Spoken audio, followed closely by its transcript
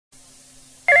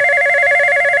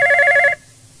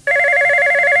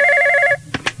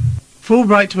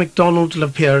Fulbright McDonald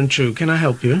Lapierre and True. Can I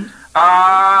help you?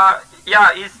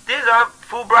 Yeah, is this a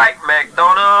Fulbright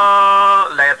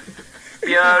McDonald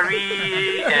Lapierre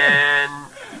and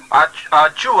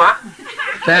True, huh?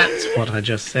 That's what I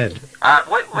just said.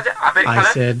 What's it?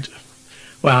 I said...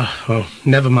 Well, oh,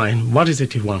 never mind. What is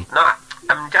it you want? No,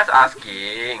 I'm just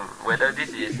asking whether this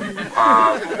is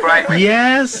Fulbright.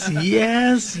 Yes,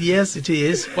 it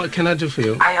is. What can I do for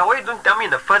you? Why you don't tell me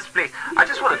in the first place? I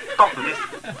just want to talk to this,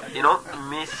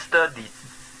 Mr.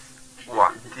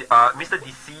 Mr.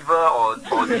 Deceiver or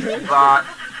Deceiver.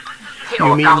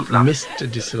 You mean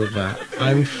Mr. De Silva?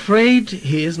 I'm afraid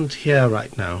he isn't here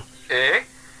right now. Eh?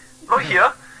 Not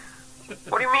here?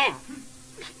 What do you mean?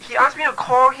 He asked me to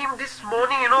call him this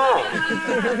morning,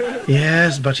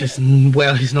 Yes, but he's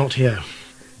not here.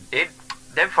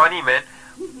 Damn funny, man.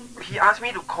 He asked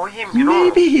me to call him,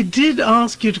 Maybe he did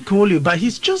ask you to call you, but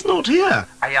he's just not here.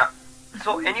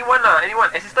 So anyone,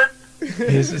 assistant?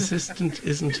 His assistant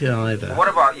isn't here either. What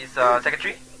about his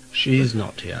secretary? She's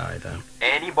not here either.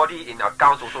 Anybody in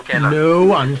accounts also can?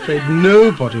 No, I'm afraid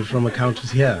nobody from accounts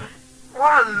is here.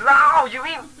 Walao, you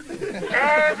mean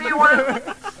everyone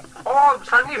all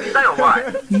suddenly resign or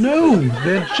what? No,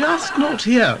 they're just not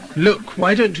here. Look,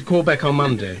 why don't you call back on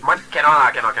Monday?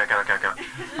 Cannot.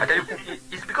 I tell you,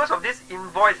 it's because of this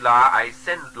invoice I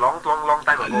sent long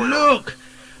time ago. Look,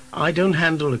 I don't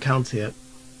handle accounts here.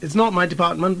 It's not my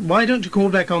department. Why don't you call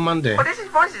back on Monday? But this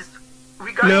invoice is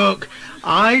regarding... Look,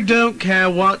 I don't care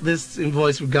what this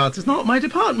invoice regards. It's not my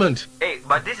department. Hey,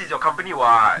 but this is your company,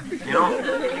 what? You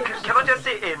cannot just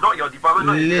say, hey, not your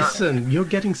department. Listen, you're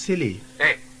getting silly.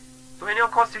 Hey, don't anyone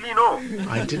call silly, no?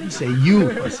 I didn't say you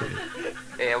were silly.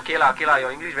 Hey, okay lah,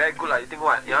 your English very good lah. You think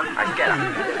what? Yeah, I scared lah.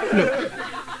 Look,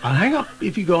 I'll hang up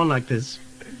if you go on like this.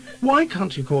 Why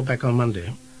can't you call back on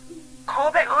Monday?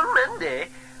 Call back on Monday?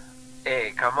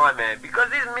 Hey, come on, man. Because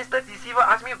this Mr. Deceiver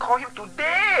asked me to call him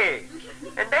today.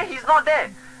 And then he's not there.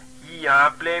 He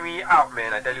play me out,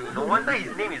 man. I tell you. No wonder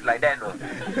his name is like that, no?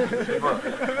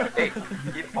 Deceiver. Hey,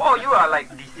 if all you are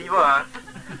like Deceiver,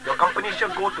 your company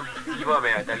should go to Deceiver,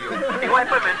 man. I tell you. Hey, what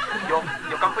happened, man?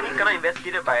 Your company cannot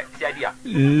investigated by CID.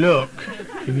 Look,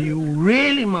 if you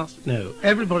really must know,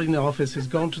 everybody in the office has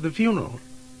gone to the funeral.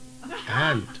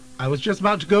 And I was just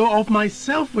about to go off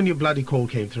myself when your bloody call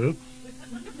came through.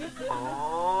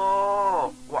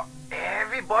 Oh, what?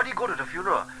 Everybody go to the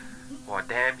funeral? Oh,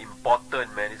 damn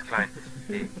important, man, this client.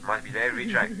 Hey, must be very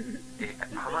rich, right? Hey,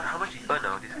 how much he earn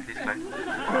now, this client?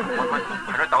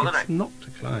 100,000, right? It's not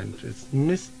the client, it's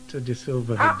Mr. De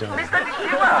Silva who died. Mr. De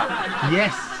Silva?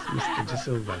 Yes, Mr. De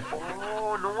Silva.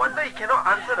 Oh, no wonder he cannot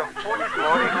answer the phone this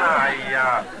morning,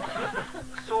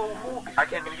 So, who I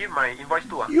can give my invoice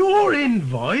to? Your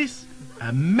invoice?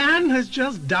 A man has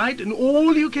just died and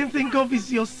all you can think of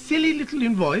is your silly little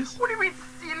invoice? What do you mean,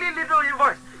 silly little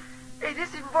invoice? Hey,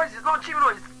 this invoice is not cheap, no.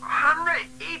 It's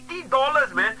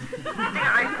 $180, man. You think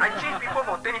I change people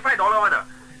for $25 one?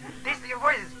 This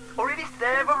invoice is already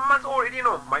 7 months old already,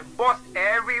 no. My boss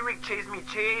every week chase me,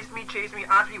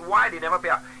 ask me why they never pay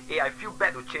up. Hey, I feel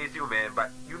bad to chase you, man, but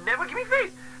you never give me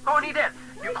face. Not only that,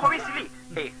 you call me silly.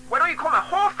 Hey, why don't you call my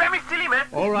whole family silly, man?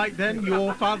 All right then,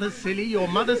 your father's silly, your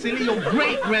mother's silly, your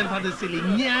great-grandfather's silly.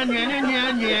 Nya, nya, nya,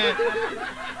 nya, nya.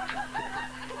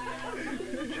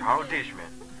 Childish, man.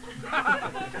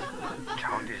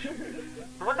 Childish.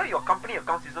 No wonder your company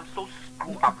account system so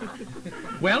screwed up.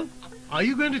 Well, are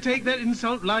you going to take that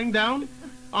insult lying down?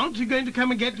 Aren't you going to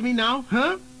come and get me now,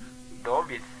 huh? Don't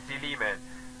be silly, man.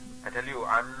 I tell you,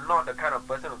 I'm not the kind of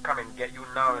person who come and get you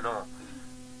now,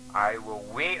 I will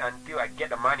wait until I get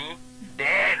the money,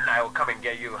 then I will come and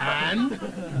get you. And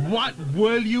what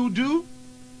will you do?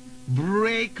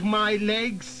 Break my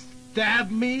legs?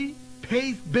 Stab me?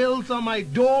 Paste bills on my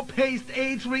door? Paste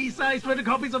A3 size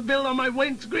photocopies of bill on my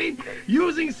windscreen?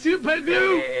 Using super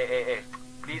glue? Hey.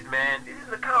 Please, man. This is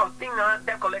the kind of thing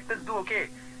debt collectors do, okay?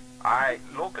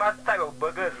 Low-class type of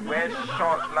burgers, wear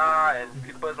shorts and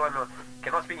slippers one.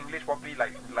 Cannot speak English properly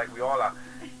like we all are.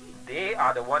 They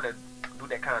are the one that do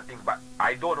that kind of thing, but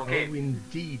I don't, okay? Oh,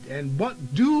 indeed. And what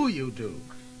do you do?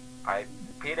 I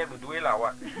pay them to do it,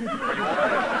 what? But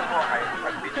I'm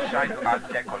a bit shy to ask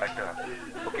debt collector.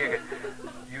 Okay.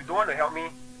 You don't want to help me?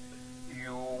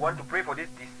 You want to pray for this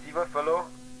deceiver fellow?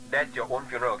 That's your own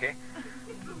funeral, okay?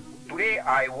 Today,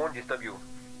 I won't disturb you,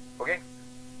 okay?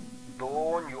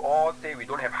 Don't you all say we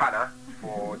don't have heart,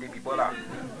 for dead people,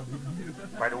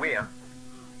 By the way, you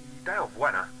die of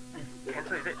what,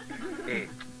 Cancer, is it? Hey,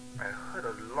 I heard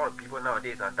a lot of people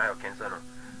nowadays die of cancer, no?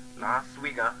 Last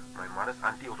week, my mother's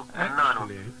auntie also...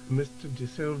 Actually, Mr. De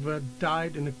Silva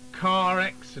died in a car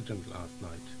accident last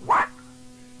night. What?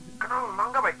 Kena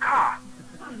langgar by car?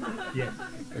 Yes,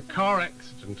 a car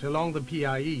accident along the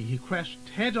PIE. He crashed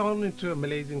head-on into a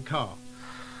Malaysian car.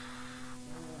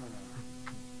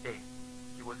 Hey,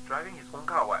 he was driving his own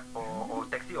car, what? Or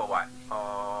taxi or what?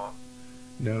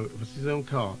 No, it was his own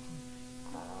car.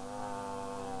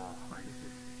 Oh, I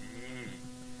see.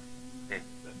 Hey,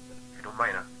 if you don't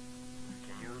mind,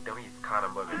 can you tell me his car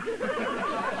number, man?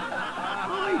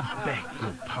 I beg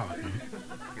your pardon.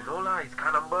 You know lah, his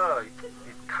car number.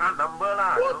 His car number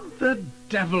lah. What the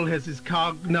devil has his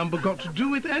car number got to do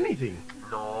with anything?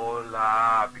 No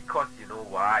lah, because you know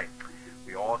why?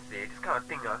 We all say this kind of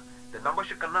thing, the number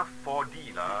should come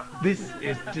 4D lah. This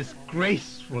is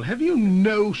disgraceful. Have you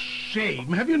no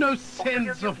shame? Have you no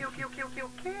sense of... Okay.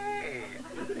 Hey,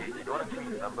 you don't want to give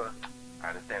me the number. I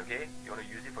understand, okay? You want to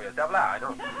use it for yourself lah, I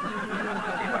know. Hey,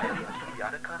 but at least give me the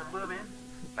other car number, man.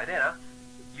 Like that,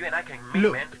 you and I can make,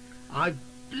 Look, man. I've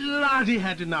bloody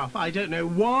had enough. I don't know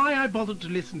why I bothered to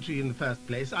listen to you in the first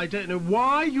place. I don't know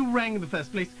why you rang in the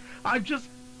first place. I've just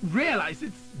realized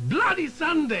it's bloody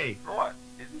Sunday. What?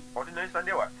 It's ordinary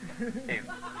Sunday, what? Hey, you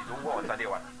don't work on Sunday,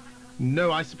 what?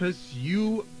 No, I suppose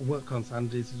you work on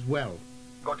Sundays as well.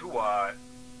 Got to what?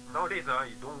 Nowadays,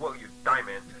 you don't work, you die,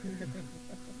 man.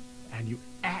 And you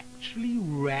actually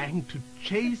rang to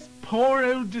chase poor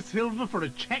old De Silva for a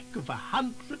check of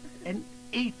 $180?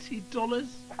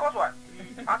 Of course, what? He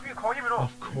asked me to call him, you know.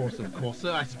 Of course,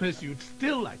 sir. I suppose you'd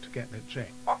still like to get that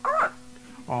check. Of course.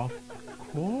 Of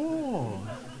course.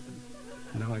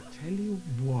 Now, I tell you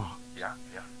what. Yeah.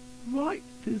 Right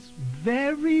this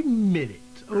very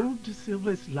minute, old De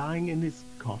Silva is lying in his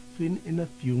coffin in a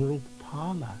funeral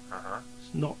parlour.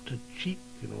 It's not a cheap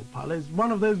funeral parlour. It's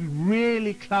one of those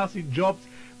really classy jobs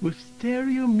with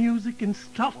stereo music and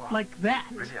stuff like that.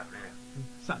 Really?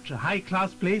 Such a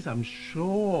high-class place, I'm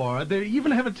sure. They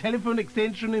even have a telephone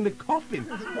extension in the coffin.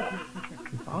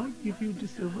 If I give you De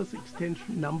Silva's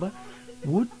extension number,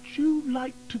 would you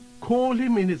like to call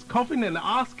him in his coffin and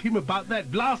ask him about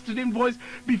that blasted invoice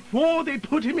before they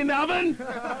put him in the oven?